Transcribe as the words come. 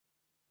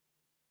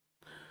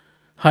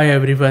Hi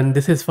everyone,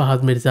 this is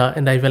Fahad Mirza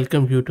and I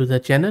welcome you to the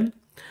channel.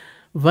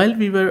 While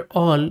we were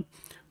all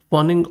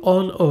fawning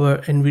all over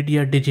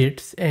NVIDIA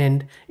digits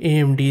and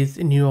AMD's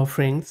new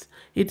offerings,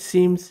 it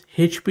seems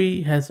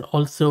HP has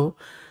also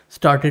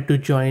started to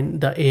join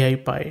the AI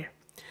pie.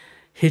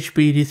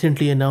 HP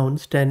recently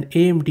announced an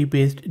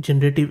AMD-based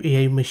generative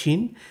AI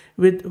machine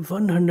with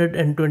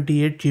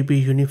 128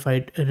 GB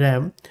unified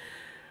RAM,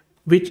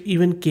 which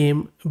even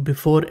came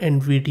before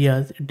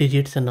NVIDIA's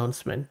digits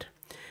announcement.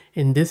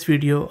 In this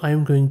video, I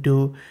am going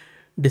to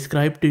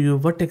describe to you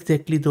what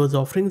exactly those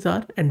offerings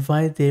are and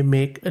why they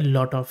make a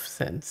lot of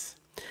sense.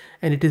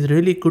 And it is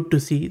really good to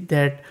see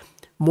that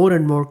more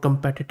and more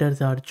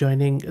competitors are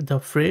joining the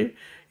fray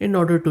in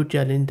order to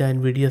challenge the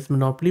NVIDIA's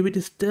monopoly, which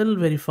is still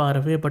very far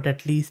away, but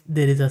at least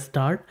there is a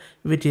start,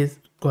 which is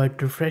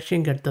quite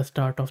refreshing at the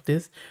start of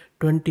this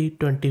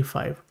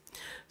 2025.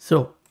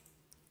 So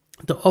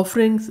the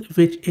offerings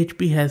which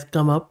HP has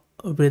come up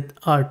with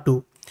are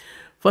two.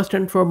 First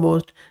and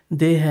foremost,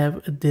 they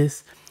have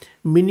this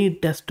mini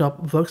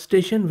desktop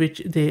workstation which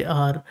they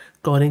are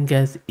calling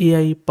as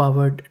AI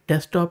powered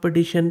desktop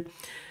edition.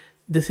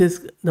 This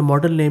is the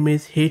model name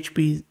is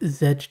HP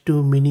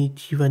Z2 Mini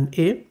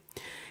G1a.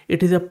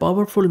 It is a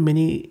powerful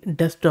mini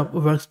desktop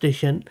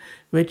workstation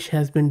which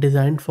has been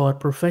designed for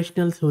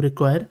professionals who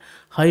require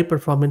high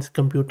performance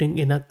computing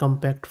in a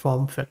compact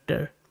form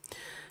factor.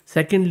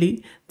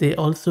 Secondly, they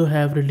also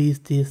have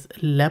released this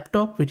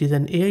laptop, which is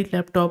an AI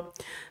laptop.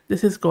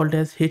 This is called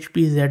as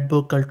HP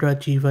ZBook Ultra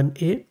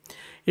G1a.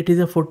 It is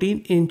a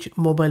 14-inch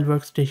mobile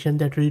workstation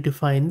that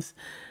redefines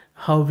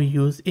how we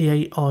use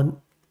AI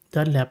on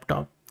the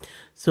laptop.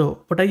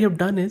 So what I have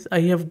done is I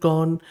have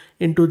gone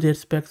into their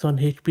specs on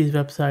HP's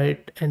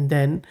website and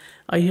then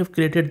I have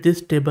created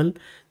this table.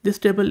 This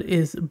table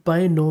is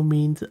by no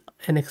means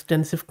an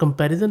extensive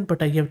comparison,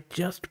 but I have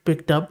just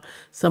picked up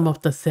some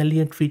of the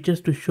salient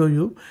features to show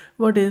you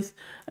what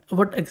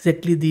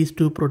exactly these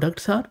two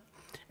products are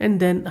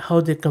and then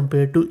how they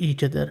compare to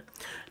each other.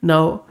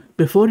 Now,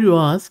 before you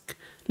ask,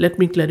 let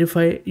me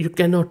clarify, you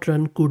cannot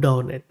run CUDA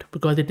on it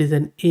because it is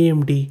an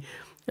AMD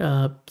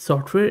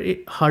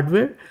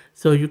hardware,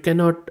 so you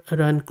cannot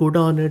run CUDA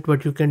on it.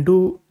 What you can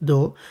do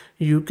though,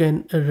 you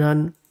can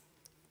run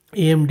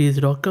AMD's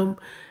ROCm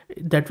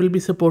that will be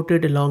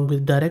supported along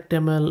with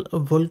DirectML,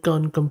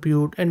 Vulkan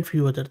Compute and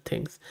few other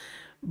things.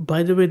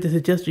 By the way, this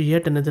is just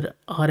yet another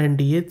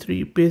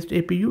RDNA3 based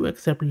APU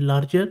except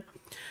larger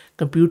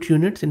compute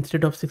units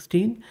instead of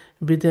 16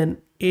 with an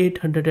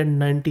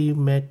 890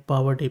 meg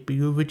powered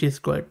APU, which is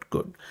quite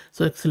good.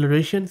 So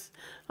accelerations,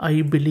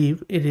 I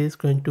believe it is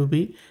going to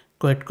be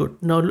quite good.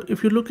 Now,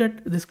 if you look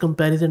at this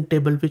comparison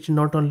table, which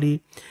not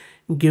only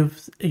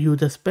gives you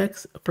the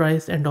specs,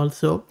 price, and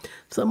also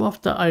some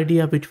of the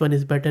idea which one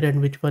is better and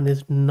which one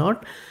is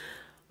not.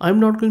 I'm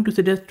not going to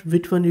suggest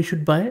which one you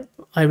should buy.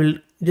 I will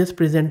just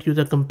present you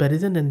the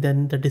comparison and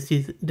then the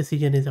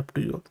decision is up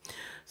to you.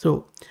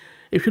 So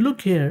if you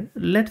look here,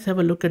 let's have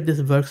a look at this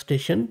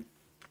workstation,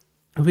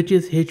 which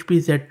is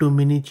HP Z2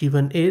 Mini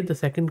G1a, the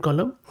second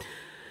column.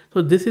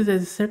 So this is,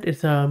 as I said,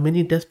 it's a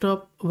mini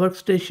desktop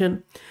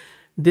workstation.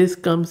 This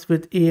comes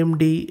with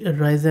AMD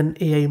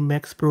Ryzen AI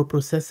Max Pro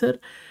processor.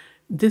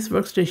 This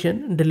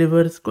workstation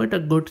delivers quite a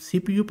good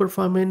CPU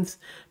performance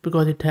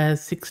because it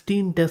has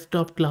 16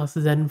 desktop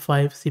classes and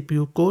 5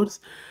 CPU cores.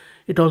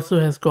 It also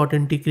has got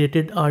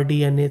integrated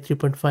RDNA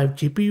 3.5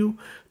 GPU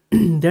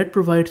that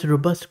provides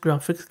robust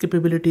graphics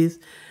capabilities.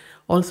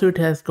 Also, it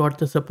has got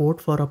the support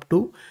for up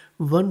to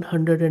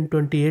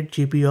 128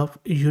 GB of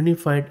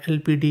unified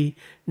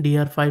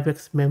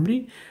LPDDR5X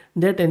memory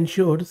that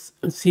ensures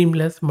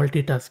seamless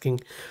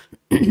multitasking.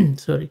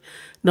 Sorry.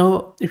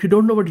 Now, if you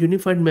don't know what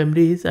unified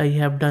memory is, I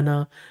have done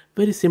a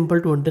very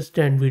simple to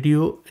understand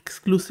video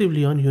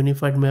exclusively on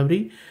unified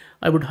memory.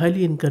 I would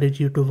highly encourage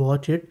you to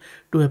watch it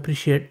to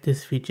appreciate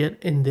this feature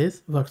in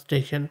this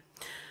workstation.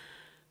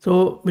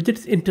 So with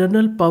its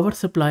internal power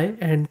supply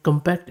and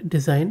compact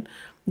design,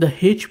 the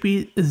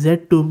HP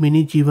Z2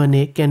 Mini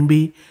G1a can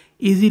be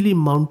easily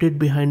mounted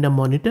behind a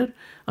monitor,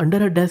 under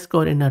a desk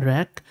or in a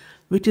rack,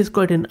 which is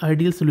quite an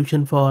ideal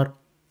solution for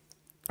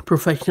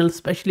professionals,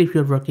 especially if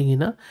you're working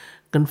in a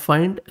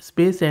confined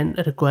space and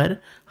require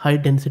high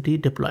density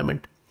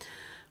deployment.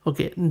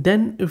 Okay,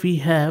 then we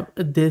have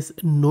this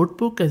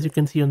notebook, as you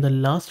can see on the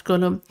last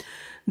column.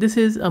 This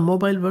is a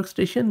mobile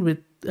workstation with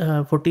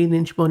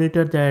 14-inch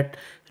monitor that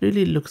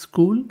really looks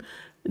cool.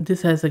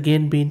 This has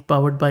again been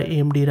powered by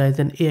AMD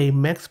Ryzen AI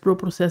Max Pro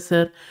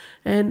processor,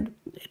 and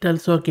it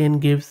also again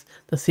gives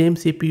the same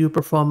CPU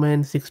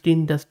performance,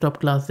 16 desktop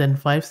class and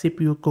 5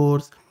 CPU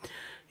cores.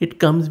 It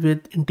comes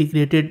with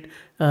integrated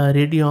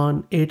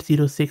Radeon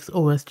 806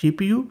 OS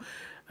GPU,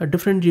 a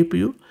different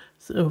GPU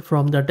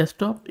from the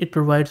desktop. It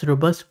provides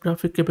robust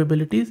graphic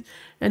capabilities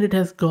and it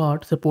has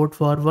got support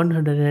for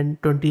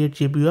 128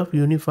 GB of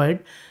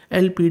unified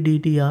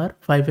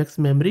LPDDR5X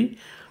memory.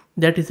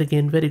 That is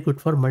again very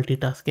good for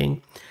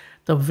multitasking.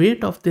 The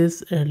weight of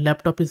this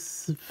laptop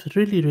is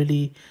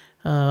really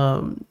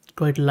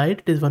quite light.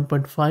 It is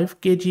 1.5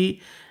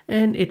 kg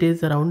and it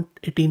is around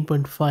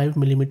 18.5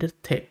 millimeter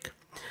thick.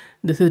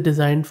 This is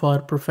designed for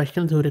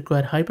professionals who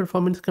require high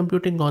performance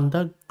computing on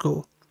the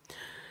go.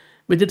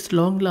 With its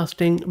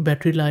long-lasting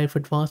battery life,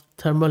 advanced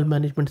thermal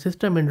management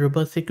system, and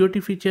robust security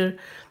feature,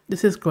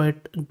 this is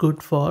quite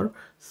good for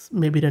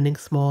maybe running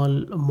small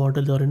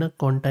models or in a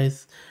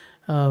quantized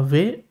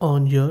way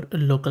on your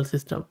local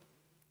system.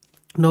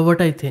 Now,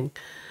 what I think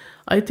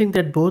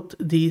that both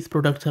these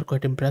products are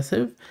quite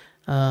impressive.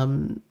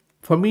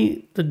 For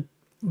me, the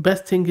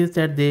best thing is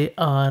that they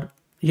are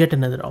yet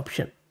another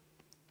option.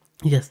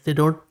 Yes, they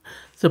don't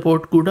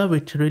support CUDA,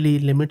 which really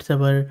limits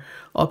our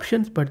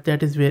options, but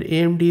that is where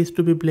AMD is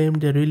to be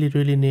blamed. They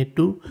really need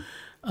to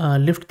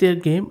lift their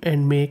game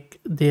and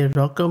make their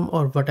ROCm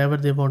or whatever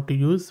they want to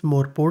use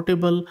more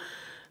portable.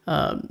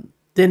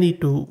 They need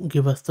to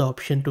give us the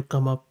option to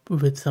come up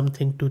with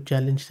something to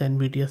challenge the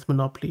NVIDIA's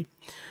monopoly.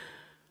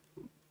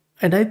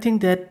 And I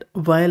think that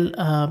while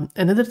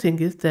another thing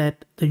is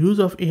that the use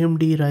of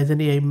AMD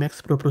Ryzen AI Max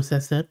Pro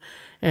processor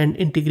and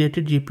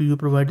integrated GPU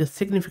provide a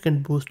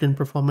significant boost in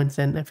performance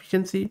and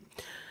efficiency.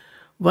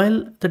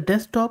 While the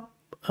desktop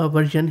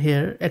version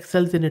here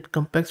excels in its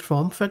compact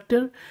form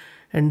factor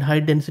and high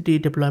density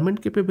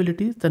deployment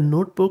capabilities, the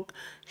notebook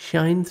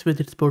shines with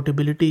its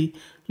portability,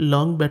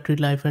 long battery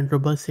life, and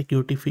robust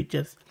security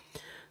features.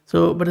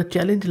 So, but the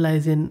challenge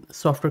lies in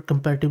software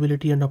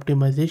compatibility and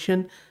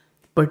optimization,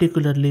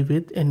 particularly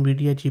with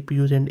NVIDIA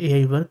GPUs and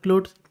AI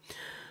workloads.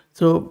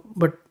 So,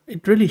 but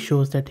it really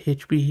shows that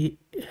HP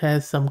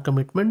has some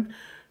commitment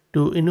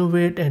to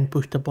innovate and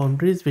push the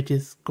boundaries, which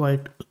is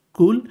quite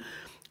cool.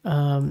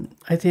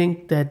 I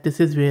think that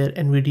this is where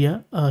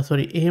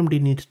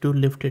AMD needs to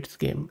lift its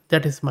game.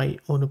 That is my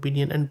own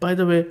opinion. And by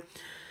the way,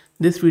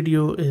 this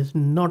video is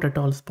not at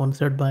all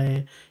sponsored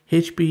by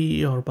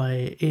HP or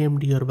by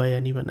AMD or by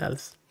anyone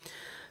else.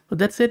 So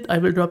that's it. I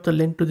will drop the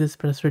link to this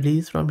press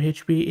release from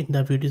HP in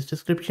the video's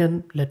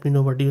description. Let me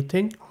know what do you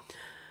think,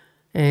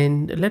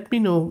 and let me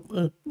know,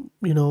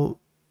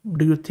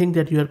 do you think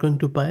that you are going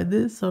to buy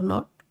this or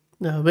not?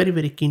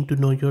 Very keen to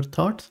know your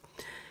thoughts.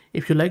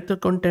 If you like the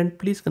content,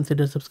 please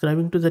consider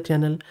subscribing to the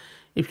channel.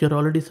 If you're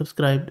already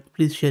subscribed,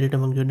 please share it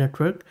among your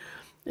network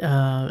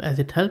as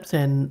it helps.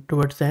 And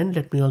towards the end,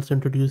 let me also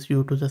introduce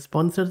you to the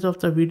sponsors of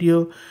the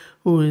video,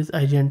 who is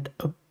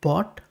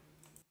AgentBot.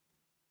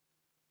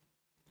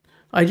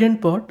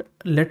 AgentBot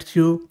lets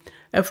you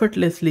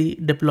effortlessly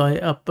deploy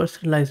a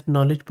personalized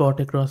knowledge bot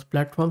across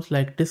platforms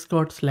like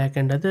Discord, Slack,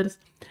 and others.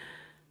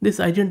 This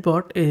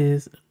AgentBot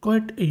is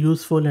quite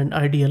useful and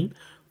ideal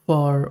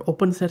for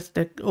open source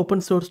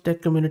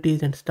tech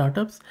communities and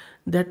startups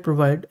that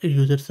provide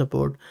user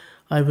support.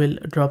 I will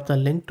drop the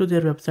link to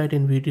their website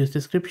in video's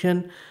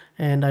description,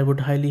 and I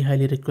would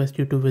highly request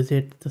you to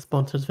visit the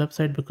sponsors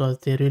website because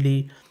they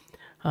really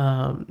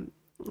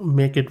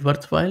make it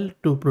worthwhile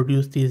to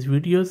produce these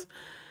videos.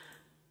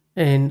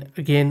 And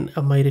again,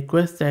 my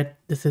request that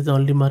this is the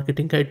only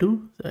marketing I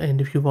do, and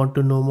if you want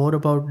to know more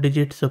about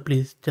digits, so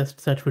please just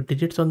search for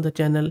digits on the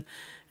channel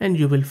and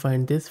you will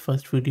find this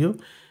first video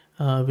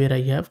where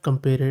I have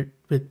compared it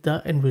with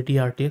the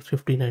NVIDIA RTX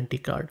 5090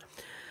 card.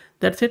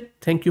 That's it.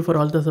 Thank you for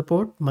all the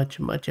support. Much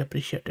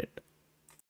appreciated.